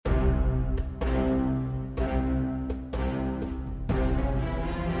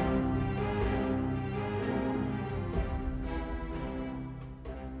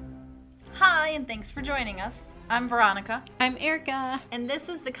and thanks for joining us. I'm Veronica. I'm Erica. And this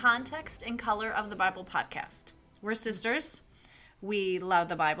is the Context and Color of the Bible podcast. We're sisters. We love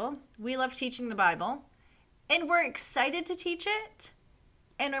the Bible. We love teaching the Bible. And we're excited to teach it.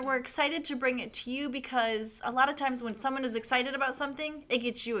 And we're excited to bring it to you because a lot of times when someone is excited about something, it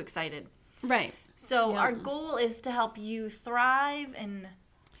gets you excited. Right. So our goal is to help you thrive and...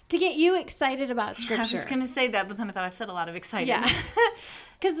 to get you excited about Scripture. I was going to say that, but then I thought I've said a lot of excited. Yeah.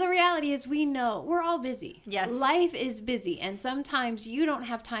 Because the reality is we know we're all busy. Yes. Life is busy. And sometimes you don't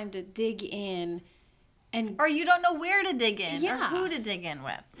have time to dig in. Or you don't know where to dig in or Yeah. who to dig in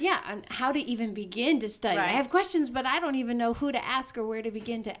with. Yeah, and how to even begin to study. Right. I have questions, but I don't even know who to ask or where to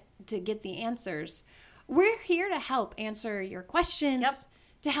begin to get the answers. We're here to help answer your questions,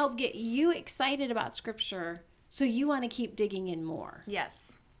 to help get you excited about Scripture so you want to keep digging in more.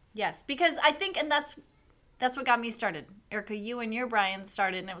 Yes. Yes, because I think, and that's what got me started. Erica, you and your Brian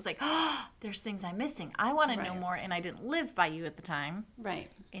started, and it was like, oh, there's things I'm missing. I want to know more, and I didn't live by you at the time. Right.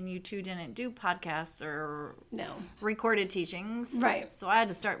 And you two didn't do podcasts or recorded teachings. Right. So I had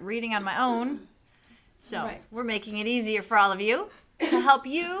to start reading on my own. So we're making it easier for all of you to help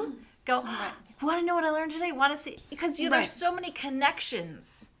you go, want to know what I learned today? Want to see? Because there's so many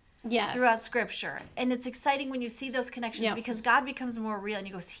connections. Yes. Throughout Scripture. And it's exciting when you see those connections because God becomes more real and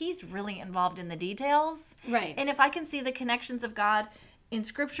you go, he's really involved in the details. Right. And if I can see the connections of God in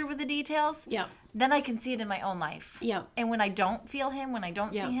Scripture with the details, then I can see it in my own life. Yeah. And when I don't feel him, when I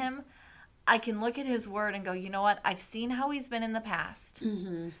don't see him, I can look at his word and go, you know what? I've seen how he's been in the past.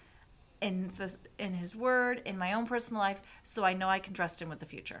 Mm-hmm. In his word, in my own personal life, so I know I can trust him with the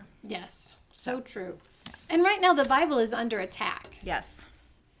future. Yes. So true. Yes. And right now the Bible is under attack. Yes.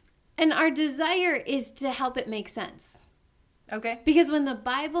 And our desire is to help it make sense. Okay. Because when the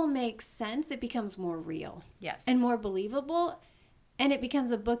Bible makes sense, it becomes more real. Yes. And more believable. And it becomes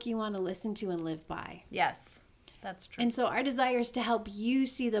a book you want to listen to and live by. Yes. That's true. And so our desire is to help you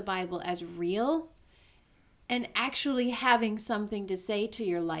see the Bible as real and actually having something to say to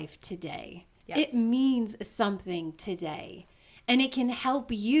your life today. Yes. It means something today. And it can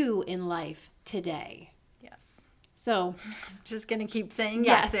help you in life today. So, just going to keep saying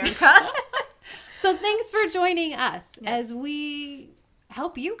yes, Erica. So, thanks for joining us as we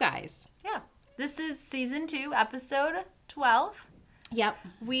help you guys. Yeah. This is season 2, episode 12. Yep.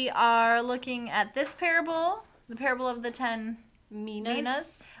 We are looking at this parable, the parable of the 10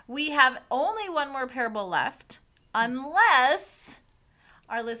 Minas. We have only one more parable left, unless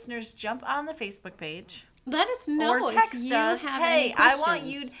our listeners jump on the Facebook page. Let us know or text us. Hey, I want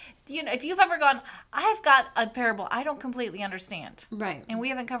you. If you've ever gone, I've got a parable I don't completely understand. Right. And we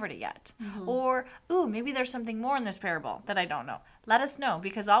haven't covered it yet. Mm-hmm. Or, maybe there's something more in this parable that I don't know. Let us know,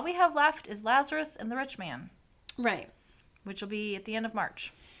 because all we have left is Lazarus and the rich man. Right. Which will be at the end of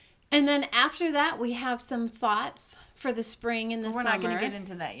March. And then after that, we have some thoughts for the spring and the summer. We're not going to get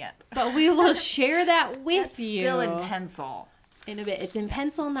into that yet. But we will share that with you. Still in pencil. In a bit. It's in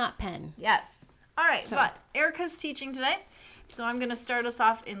pencil, not pen. Yes. All right, but Erica's teaching today, so I'm going to start us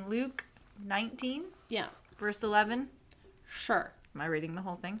off in Luke 19, verse 11. Sure. Am I reading the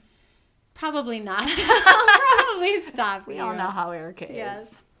whole thing? Probably not. I'll probably stop We all know how Erica is.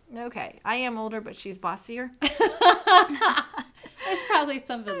 Yes. Okay, I am older, but she's bossier. There's probably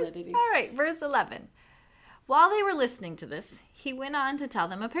some validity. All right, verse 11. While they were listening to this, he went on to tell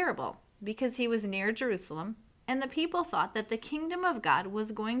them a parable, because he was near Jerusalem, and the people thought that the kingdom of God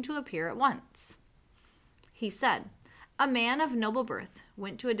was going to appear at once. He said, a man of noble birth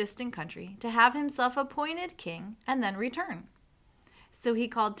went to a distant country to have himself appointed king and then return. So he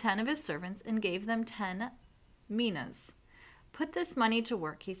called 10 of his servants and gave them 10 minas. Put this money to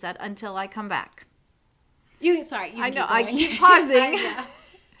work, he said, until I come back. I know, I keep pausing.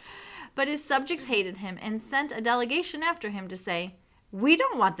 But his subjects hated him and sent a delegation after him to say, we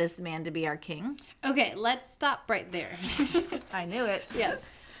don't want this man to be our king. Okay, let's stop right there. I knew it. Yes.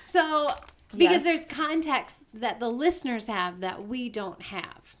 So... because there's context that the listeners have that we don't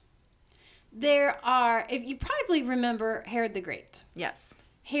have. If you probably remember Herod the Great. Yes.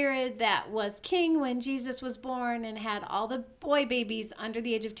 Herod that was king when Jesus was born and had all the boy babies under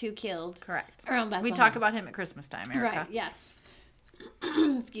the age of 2 killed. Correct. Around Bethlehem. We talk about him at Christmas time, Erica. Right, yes.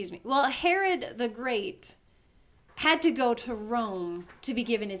 Excuse me. Well, Herod the Great had to go to Rome to be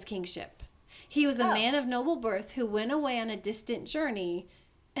given his kingship. He was a man of noble birth who went away on a distant journey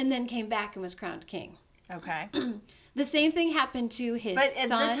and then came back and was crowned king. Okay. The same thing happened to his son.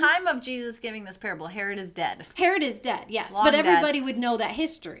 But at the time of Jesus giving this parable, Herod is dead. Herod is dead, yes. Long but everybody dead. would know that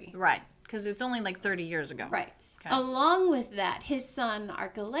history. Right. Because it's only like 30 years ago. Right. Okay. Along with that, his son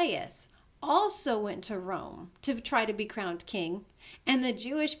Archelaus also went to Rome to try to be crowned king. And the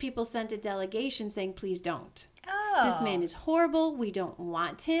Jewish people sent a delegation saying, please don't. Oh. This man is horrible. We don't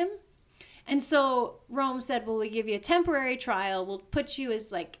want him. And so Rome said, well, we give you a temporary trial. We'll put you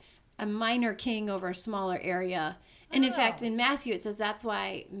as like a minor king over a smaller area. And in fact, in Matthew, it says that's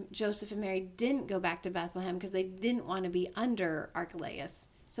why Joseph and Mary didn't go back to Bethlehem, because they didn't want to be under Archelaus.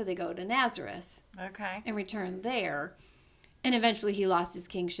 So they go to Nazareth. Okay. And return there. And eventually he lost his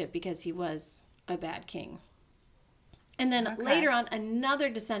kingship because he was a bad king. And then later on, another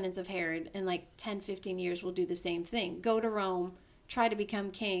descendants of Herod in like 10, 15 years will do the same thing. Go to Rome, try to become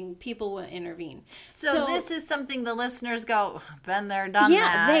king. People will intervene. So this is something the listeners go, been there, done that.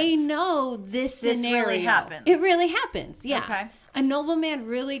 Yeah, they know this scenario. Really happens. It really happens, yeah. Okay. A nobleman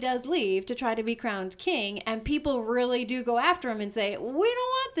really does leave to try to be crowned king, and people really do go after him and say, we don't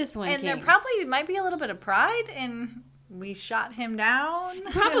want this one and king. there probably might be a little bit of pride in, we shot him down.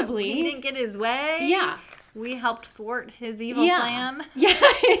 Probably. He didn't get his way. Yeah. We helped thwart his evil plan. Yeah.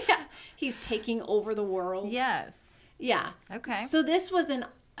 He's taking over the world. Yes. Yeah. Okay. So this was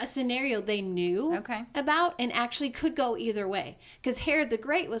a scenario they knew about and actually could go either way. Because Herod the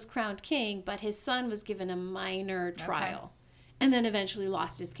Great was crowned king, but his son was given a minor trial and then eventually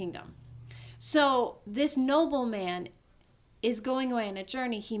lost his kingdom. So this nobleman is going away on a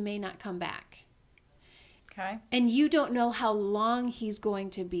journey. He may not come back. Okay. And you don't know how long he's going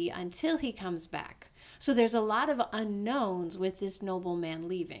to be until he comes back. So there's a lot of unknowns with this nobleman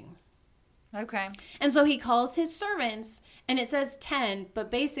leaving. Okay. And so he calls his servants, and it says 10,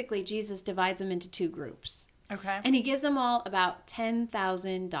 but basically Jesus divides them into two groups. Okay. And he gives them all about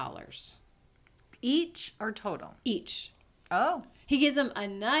 $10,000. Each or total? Each. Oh. He gives them a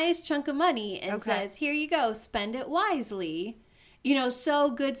nice chunk of money and says, here you go, spend it wisely. You know, sow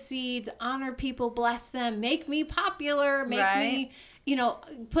good seeds, honor people, bless them, make me popular, make me, you know,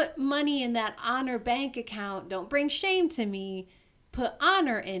 put money in that honor bank account. Don't bring shame to me. Put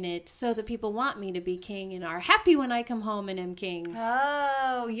honor in it so that people want me to be king and are happy when I come home and am king.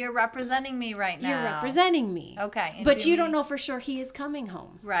 Oh, you're representing me right now. You're representing me. Okay. But you don't know for sure he is coming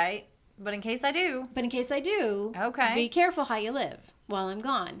home. Right. But in case I do. Be careful how you live while I'm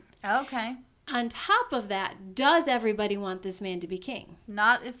gone. Okay. On top of that, does everybody want this man to be king?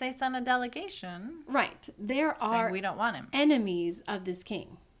 Not if they send a delegation. Right. There are we don't want him. Enemies of this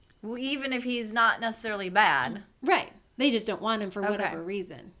king. Well, even if he's not necessarily bad. Right. They just don't want him for whatever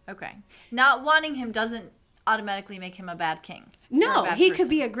reason. Okay. Not wanting him doesn't automatically make him a bad king. No, he could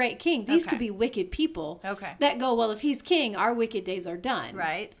be a great king. These could be wicked people Okay. that go, well, if he's king, our wicked days are done.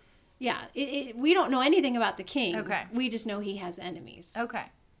 Right. Yeah. We don't know anything about the king. Okay. We just know he has enemies. Okay.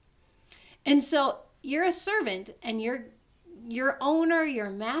 And so you're a servant and your owner,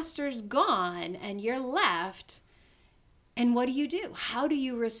 your master's gone and you're left. And what do? How do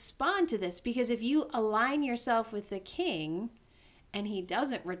you respond to this? Because if you align yourself with the king and he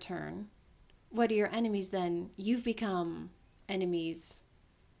doesn't return, what are your enemies then? You've become enemies.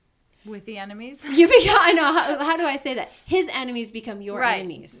 With the enemies? You become, I know, how do I say that? His enemies become your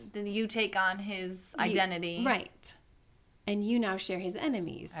enemies. Then you take on his identity. Right. And you now share his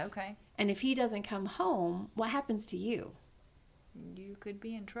enemies. Okay. And if he doesn't come home, what happens to you? You could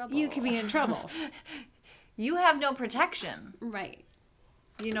be in trouble. You could be in trouble. You have no protection. Right.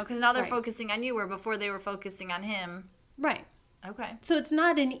 You know, because now they're focusing on you, where before they were focusing on him. Right. Okay. So it's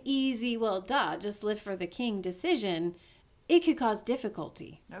not an easy, just live for the king decision. It could cause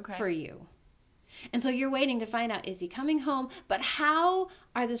difficulty for you. And so you're waiting to find out, is he coming home? But how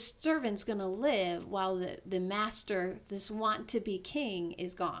are the servants going to live while the master, this want to be king,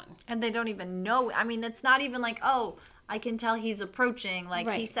 is gone? And they don't even know. I mean, it's not even like, oh, I can tell he's approaching. Like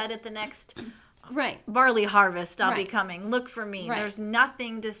he said at the next barley harvest, I'll be coming. Look for me. Right. There's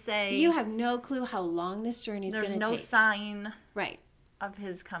nothing to say. You have no clue how long this journey is going to take. There's no sign of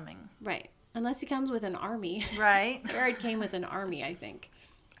his coming. Right. Unless he comes with an army. Right. Herod came with an army, I think.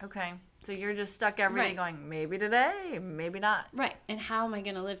 Okay. So you're just stuck every day going, maybe today, maybe not. Right. And how am I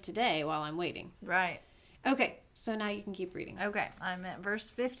going to live today while I'm waiting? Right. Okay. So now you can keep reading. Okay. I'm at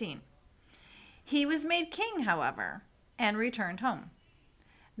verse 15. He was made king, however, and returned home.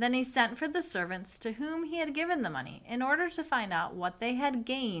 Then he sent for the servants to whom he had given the money in order to find out what they had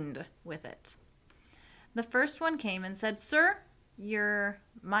gained with it. The first one came and said, Sir, your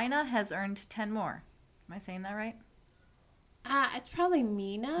mina has earned 10 more. Am I saying that right? It's probably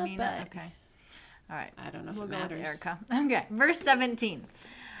Mina, but... Okay. All right. I don't know if we'll it matters. Go with Erica. Okay. Verse 17.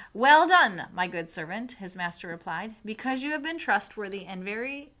 Well done, my good servant, his master replied. Because you have been trustworthy and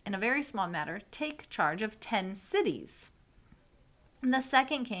in a very small matter, take charge of 10 cities. And the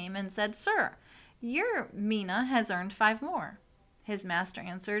second came and said, Sir, your mina has earned 5 more. His master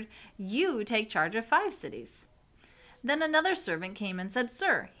answered, "You take charge of 5 cities." Then another servant came and said,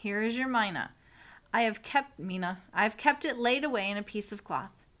 "Sir, here is your mina. I have kept it laid away in a piece of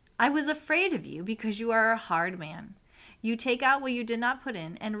cloth. I was afraid of you because you are a hard man. You take out what you did not put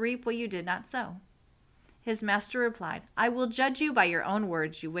in and reap what you did not sow." His master replied, "I will judge you by your own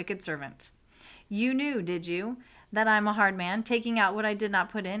words, you wicked servant. You knew, did you, that I am a hard man, taking out what I did not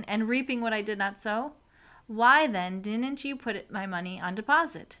put in and reaping what I did not sow? Why then didn't you put my money on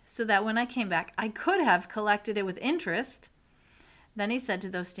deposit, so that when I came back I could have collected it with interest?" Then he said to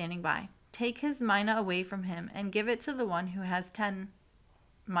those standing by, "Take his mina away from him and give it to the one who has 10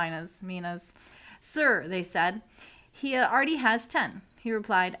 minas. "Sir," they said, "he already has 10. He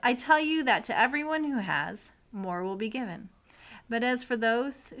replied, "I tell you that to everyone who has, more will be given. But as for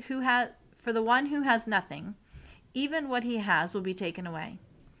the one who has nothing, even what he has will be taken away.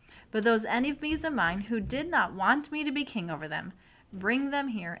 But those enemies of mine who did not want me to be king over them, bring them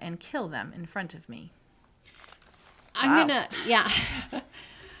here and kill them in front of me."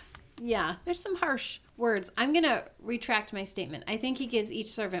 Yeah, there's some harsh words. I'm going to retract my statement. I think he gives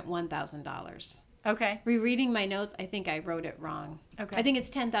each servant $1,000. Okay. Rereading my notes, I think I wrote it wrong. Okay. I think it's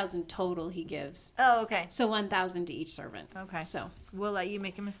 10,000 total he gives. Oh, okay. So 1,000 to each servant. Okay. So we'll let you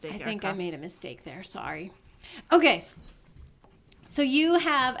make a mistake. I think Erica. I made a mistake there. Sorry. Okay. So you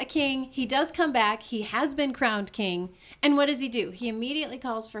have a king. He does come back. He has been crowned king. And what does he do? He immediately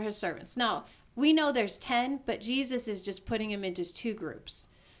calls for his servants. Now, we know there's 10, but Jesus is just putting them into 2 groups.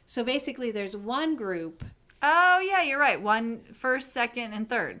 So basically there's one group. Oh, yeah, you're right. One, first, second, and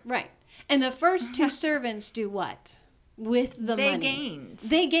third. Right. And the first 2 servants do what? With the money.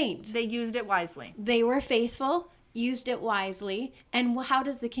 They gained. They used it wisely. They were faithful, used it wisely. And how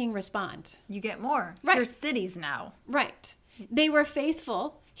does the king respond? You get more. Right. Your cities now. Right. They were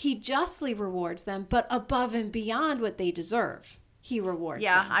faithful. He justly rewards them, but above and beyond what they deserve, he rewards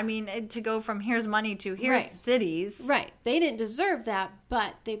them. Yeah, I mean, to go from here's money to here's cities. Right. They didn't deserve that,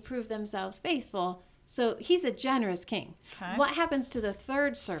 but they proved themselves faithful. So he's a generous king. Okay. What happens to the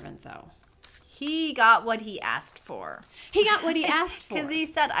third servant, though? He got what he asked for. He got what he asked for. Because he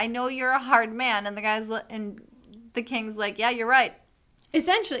said, "I know you're a hard man," and the king's like, "Yeah, you're right."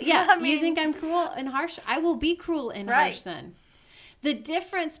 Essentially, yeah. I mean, you think I'm cruel and harsh? I will be cruel and harsh then. The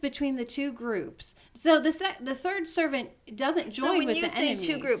difference between the 2 groups. So the third servant doesn't join with the enemies. So when you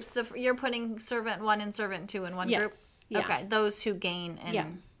say 2 groups, you're putting servant 1 and servant 2 in one group? Yeah. Okay, those who gain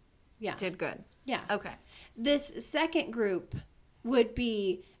and did good. Yeah. Okay. This second group would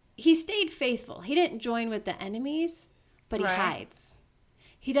be, he stayed faithful. He didn't join with the enemies, but he hides.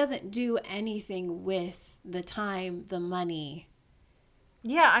 He doesn't do anything with the time, the money.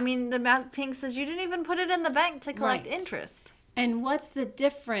 Yeah, I mean, the king says you didn't even put it in the bank to collect interest. And what's the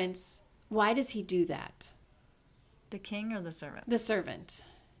difference? Why does he do that? The king or the servant? The servant.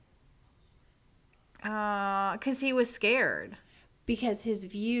 Because he was scared. Because his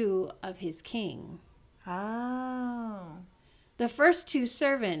view of his king. Oh. The first 2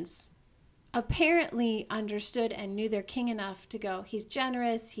 servants apparently understood and knew their king enough to go, he's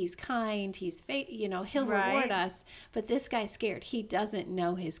generous, he's kind, he'll reward us. But this guy's scared. He doesn't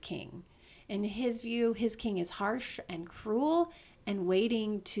know his king. In his view, his king is harsh and cruel and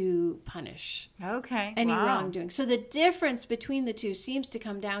waiting to punish any wrongdoing. So the difference between the 2 seems to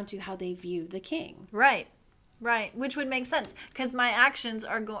come down to how they view the king. Right. Which would make sense because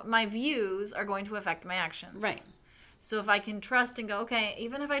my views are going to affect my actions. Right. So if I can trust and go, okay,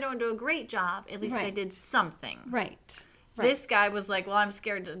 even if I don't do a great job, at least I did something. Right. This guy was like, well, I'm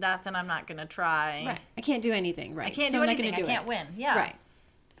scared to death and I'm not going to try. Right. I can't do anything. Right. I can't do anything. I can't win. Yeah. Right.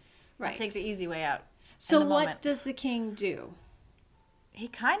 I'll take the easy way out. So what does the king do? He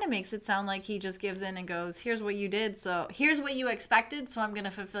kind of makes it sound like he just gives in and goes, here's what you did. So here's what you expected. So I'm going to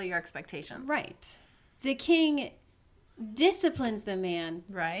fulfill your expectations. Right. The king disciplines the man.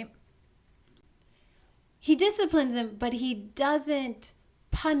 Right. He disciplines him, but he doesn't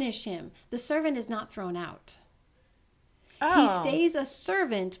punish him. The servant is not thrown out. Oh. He stays a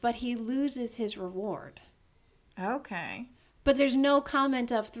servant, but he loses his reward. Okay. But there's no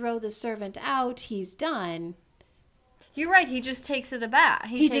comment of throw the servant out, he's done. You're right, he just takes it back.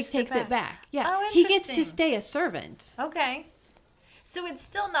 He just takes it back. Yeah. Oh, he gets to stay a servant. Okay. So it's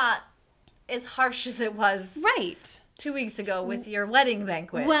still not as harsh as it was. Right. 2 weeks ago with your wedding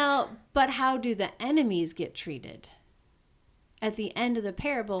banquet. Well, but how do the enemies get treated? At the end of the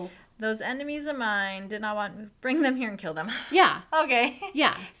parable, those enemies of mine did not want me. Bring them here and kill them. Yeah. Okay.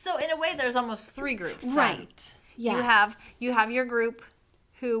 Yeah. So in a way, there's almost 3 groups. Right. Yeah. You have your group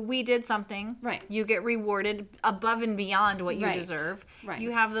who we did something. Right. You get rewarded above and beyond what you deserve. Right.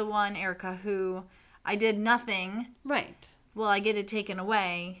 You have the one, Erica, who I did nothing. Right. well, I get it taken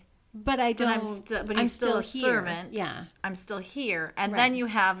away. But I don't. I'm still a here. servant. Yeah. I'm still here. And Right. then you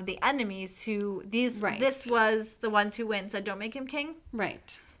have the enemies who this was the ones who went and said, don't make him king.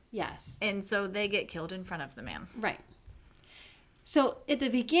 Right. Yes. And so they get killed in front of the man. Right. So at the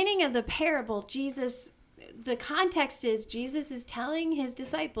beginning of the parable, the context is Jesus is telling his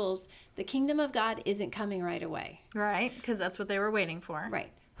disciples the kingdom of God isn't coming right away. Right, because that's what they were waiting for.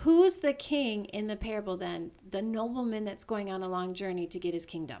 Right. Who's the king in the parable then? The nobleman that's going on a long journey to get his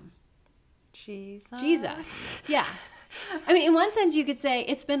kingdom. Jesus. Yeah. I mean, in one sense, you could say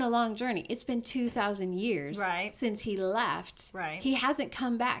it's been a long journey. It's been 2,000 years since he left. Right. He hasn't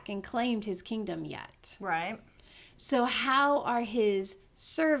come back and claimed his kingdom yet. Right. So how are his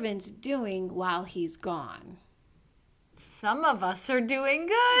servants doing while he's gone? Some of us are doing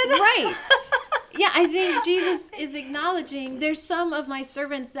good. Right. Yeah, I think Jesus is acknowledging there's some of my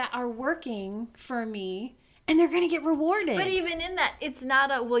servants that are working for me and they're going to get rewarded. But even in that, it's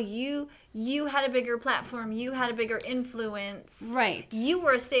not you had a bigger platform. You had a bigger influence. Right. You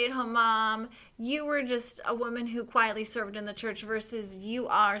were a stay-at-home mom. You were just a woman who quietly served in the church versus you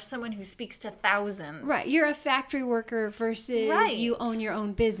are someone who speaks to thousands. Right. You're a factory worker versus you own your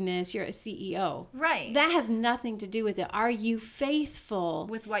own business. You're a CEO. Right. That has nothing to do with it. Are you faithful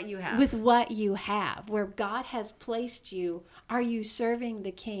with what you have? With what you have. Where God has placed you, are you serving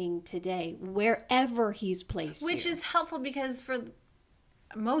the King today wherever he's placed you? Which is helpful because for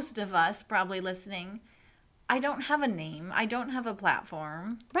most of us probably listening, I don't have a name. I don't have a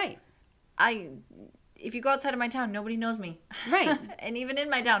platform. Right. If you go outside of my town, nobody knows me. Right. And even in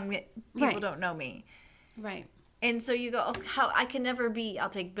my town, people don't know me. Right. And so you go, oh, how I can never be, I'll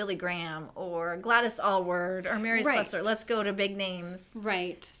take Billy Graham or Gladys Allward or Mary Slessor. Let's go to big names.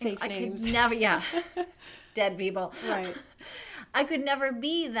 Right. Safe names. I could never, dead people. Right. I could never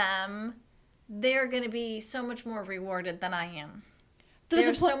be them. They're going to be so much more rewarded than I am.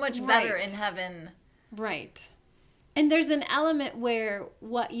 They're so much better in heaven. Right. And there's an element where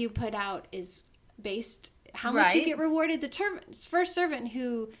what you put out is based how much you get rewarded. The first servant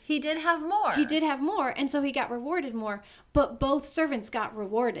who... He did have more. He did have more, and so he got rewarded more. But both servants got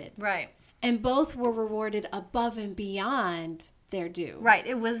rewarded. Right. And both were rewarded above and beyond their due. Right.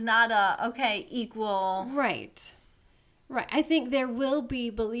 It was not equal... Right. Right. I think there will be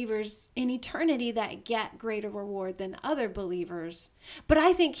believers in eternity that get greater reward than other believers. But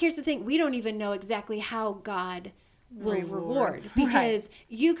I think, here's the thing, we don't even know exactly how God will reward. Because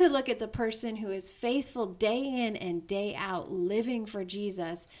you could look at the person who is faithful day in and day out, living for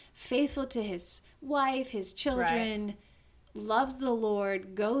Jesus, faithful to his wife, his children, loves the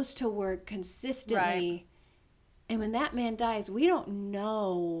Lord, goes to work consistently. Right. And when that man dies, we don't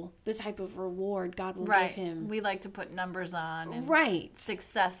know the type of reward God will give him. We like to put numbers on. And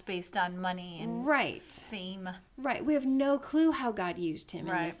success based on money and fame. Right. We have no clue how God used him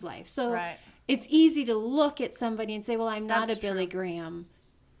in this life. So it's easy to look at somebody and say, well, I'm not a Billy Graham.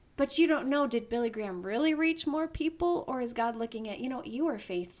 But you don't know, did Billy Graham really reach more people? Or is God looking at, you are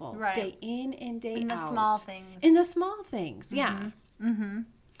faithful day in and day out. In the small things. In the small things, yeah. Mm-hmm.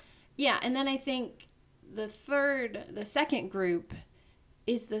 Yeah, and then I think... The second group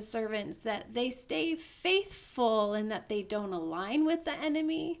is the servants that they stay faithful and that they don't align with the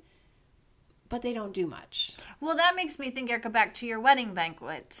enemy, but they don't do much. Well, that makes me think, Erica, back to your wedding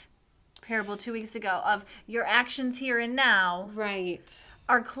banquet parable 2 weeks ago of your actions here and now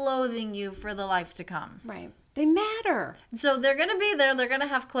are clothing you for the life to come. Right. They matter. So they're going to be there. They're going to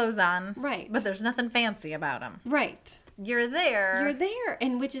have clothes on. Right. But there's nothing fancy about them. Right. You're there.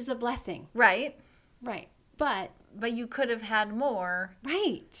 And which is a blessing. Right. Right. But you could have had more.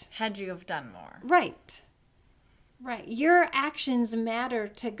 Right. Had you have done more. Right. Right. Your actions matter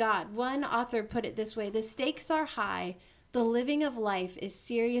to God. One author put it this way: the stakes are high. The living of life is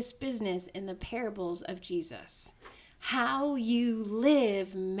serious business in the parables of Jesus. How you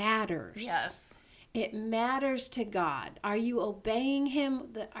live matters. Yes. It matters to God. Are you obeying him?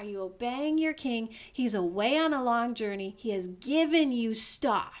 Are you obeying your king? He's away on a long journey. He has given you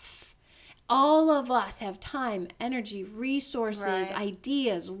stuff. All of us have time, energy, resources,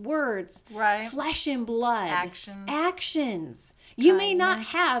 ideas, words, flesh and blood, actions. You may not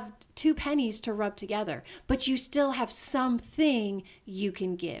have 2 pennies to rub together, but you still have something you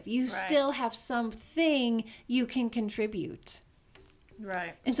can give. You still have something you can contribute.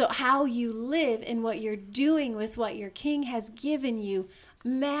 Right. And so how you live and what you're doing with what your king has given you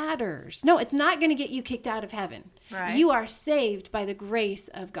matters. No, it's not going to get you kicked out of heaven. Right. You are saved by the grace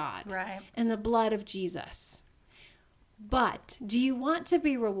of God and the blood of Jesus. But do you want to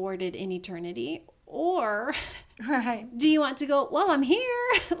be rewarded in eternity? Or do you want to go, well, I'm here,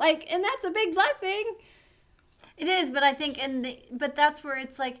 and that's a big blessing. It is, but I think but that's where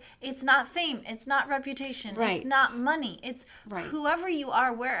it's like, it's not fame, it's not reputation, Right. it's not money. It's Right. whoever you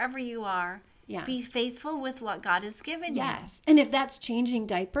are, wherever you are. Yeah. Be faithful with what God has given you. Yes. And if that's changing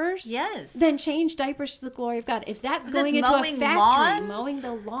diapers, Yes. then change diapers to the glory of God. If that's If going it's into a mowing factory, lawns. mowing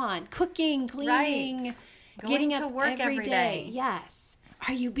the lawn, cooking, cleaning, Right. getting Going to up work every every day. day. Yes.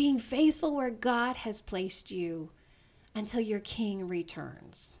 Are you being faithful where God has placed you until your King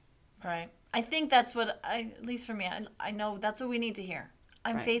returns? Right. I think that's what, at least for me, I know that's what we need to hear.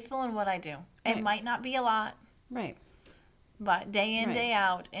 I'm Right. faithful in what I do. It Right. might not be a lot, Right. but day in, Right. day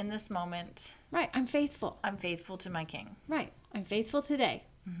out, in this moment, Right. I'm faithful. I'm faithful to my King. Right. I'm faithful today.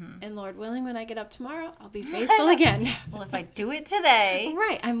 Mm-hmm. And Lord willing, when I get up tomorrow, I'll be faithful again. Well, if I do it today,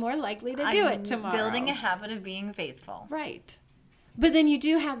 Right. I'm more likely to do it tomorrow. Building a habit of being faithful. Right. But then you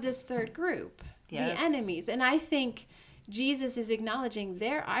do have this third group, Yes. the enemies. And I think Jesus is acknowledging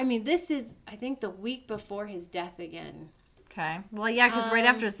this is, I think, the week before his death again. Okay. Well, yeah, because right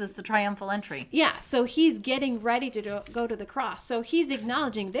after is the triumphal entry. Yeah, so he's getting ready to go to the cross. So he's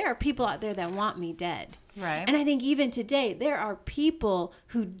acknowledging there are people out there that want me dead. Right. And I think even today, there are people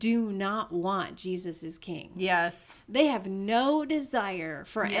who do not want Jesus as king. Yes. They have no desire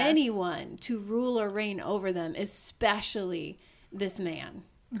for Yes. anyone to rule or reign over them, especially this man.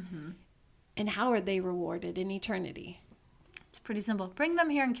 Mm-hmm. And how are they rewarded in eternity? It's pretty simple. Bring them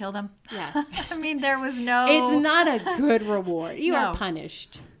here and kill them. Yes. I mean, there was no... It's not a good reward. You are No.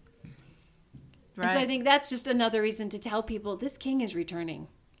 punished. Right. And so I think that's just another reason to tell people this king is returning.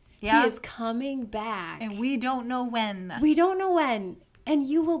 Yeah. He is coming back. And we don't know when. We don't know when. And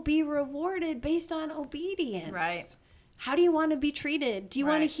you will be rewarded based on obedience. Right. How do you want to be treated? Do you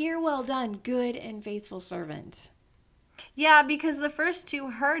want to Right. hear, well done, good and faithful servant? Yeah, because the first two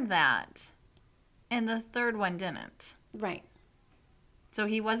heard that, and the third one didn't. Right. So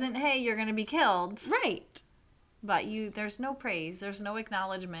he wasn't, hey, you're going to be killed. Right. But there's no praise. There's no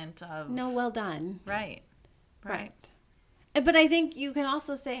acknowledgement of... No, well done. Right. Right. But I think you can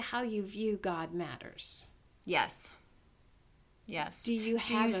also say how you view God matters. Yes. Yes. Do you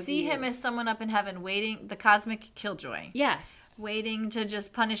Do you see him as someone up in heaven waiting, the cosmic killjoy? Yes. Waiting to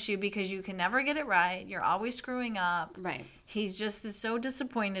just punish you because you can never get it right. You're always screwing up. Right. He's just is so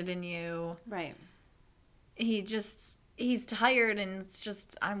disappointed in you. Right. He's tired and it's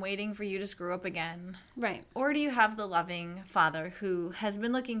just, I'm waiting for you to screw up again. Right. Or do you have the loving father who has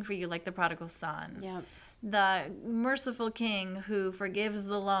been looking for you like the prodigal son? Yeah. The merciful king who forgives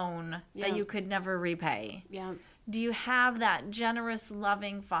the loan Yeah. that you could never repay? Yeah. Do you have that generous,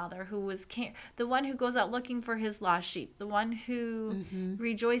 loving father who was the one who goes out looking for his lost sheep, the one who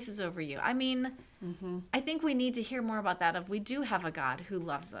rejoices over you? I mean, I think we need to hear more about that. We do have a God who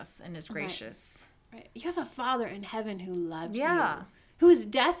loves us and is gracious. Right. You have a Father in heaven who loves Yeah. you, who is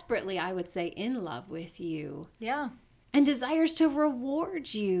desperately, I would say, in love with you Yeah. and desires to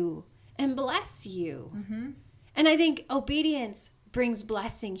reward you and bless you. Mm-hmm. And I think obedience brings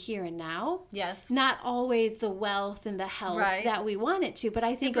blessing here and now. Yes. Not always the wealth and the health Right. that we want it to, but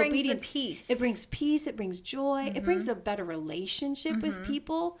I think It brings obedience, the peace. it brings peace, it brings joy, it brings a better relationship with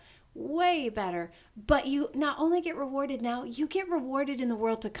people, way better. But you not only get rewarded now, you get rewarded in the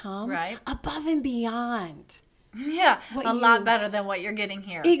world to come, Right. above and beyond. Yeah. What A lot better than what you're getting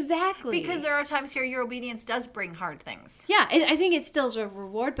here. Exactly. Because there are times here your obedience does bring hard things. Yeah, I think it's still a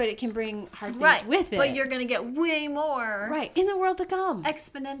reward, but it can bring hard things Right. with it. But you're going to get way more. right in the world to come.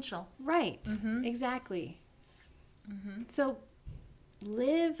 Exponential. Right. Exactly. So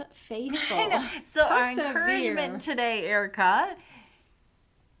live faithful. I know. So our Persevere. encouragement today, Erica,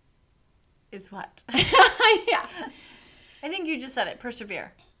 is what? Yeah. I think you just said it.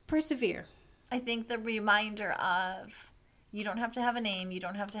 Persevere. Persevere. I think the reminder of you don't have to have a name. You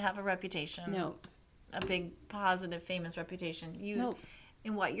don't have to have a reputation. No. A big, positive, famous reputation. No.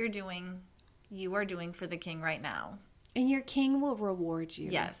 In what you're doing, you are doing for the King right now. And your King will reward you.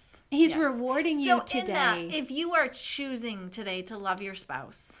 Yes. He's Yes. rewarding you So today. in that, if you are choosing today to love your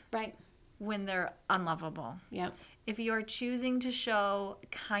spouse Right. when they're unlovable, Yep. if you are choosing to show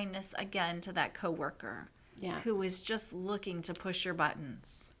kindness again to that coworker Yeah. who is just looking to push your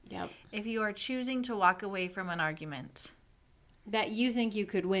buttons, Yep. if you are choosing to walk away from an argument, That you think you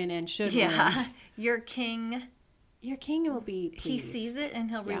could win and should win. your King, Your King will be pleased. he sees it and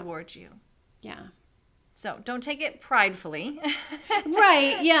he'll Yeah. reward you. Yeah. So don't take it pridefully.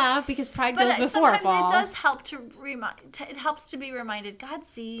 Right. Yeah. Because pride goes But before a sometimes fall. it does help to it helps to be reminded God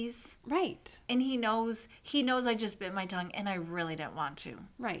sees Right. and he knows I just bit my tongue and I really didn't want to.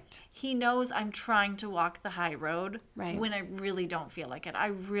 Right. He knows I'm trying to walk the high road Right. when I really don't feel like it. I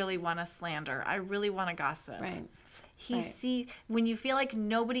really want to slander. I really want to gossip. Right. He Right. sees when you feel like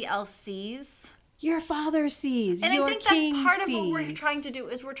nobody else sees. Your Father sees. And your I think King that's part sees. of what we're trying to do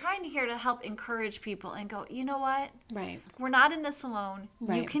is we're trying here to help encourage people and go, you know what? Right. We're not in this alone.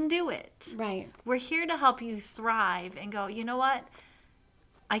 Right. You can do it. Right. We're here to help you thrive and go, you know what?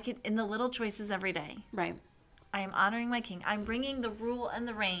 I can, in the little choices every day. Right. I am honoring my King. I'm bringing the rule and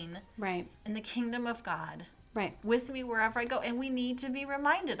the reign Right. in the kingdom of God. Right. With me wherever I go. And we need to be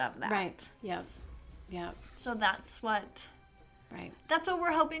reminded of that. Right. Yep. Yep. So that's what Right.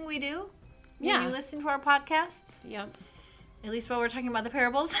 we're hoping we do. Yeah. When you listen to our podcasts. Yep. At least while we're talking about the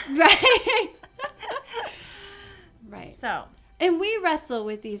parables. Right. Right. So. And we wrestle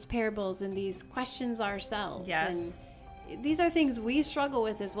with these parables and these questions ourselves. Yes. And these are things we struggle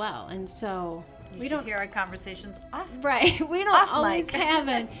with as well. And so we don't hear our conversations off. Right. We don't always mic. have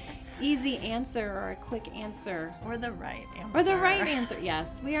an easy answer or a quick answer. Or the right answer. Or the right answer.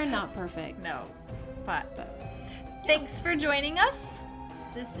 Yes. We are not perfect. No. But thanks for joining us.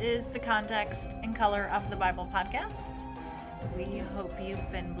 This is the Context and Color of the Bible podcast. We hope you've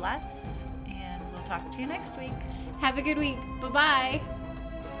been blessed, and we'll talk to you next week. Have a good week. Bye-bye.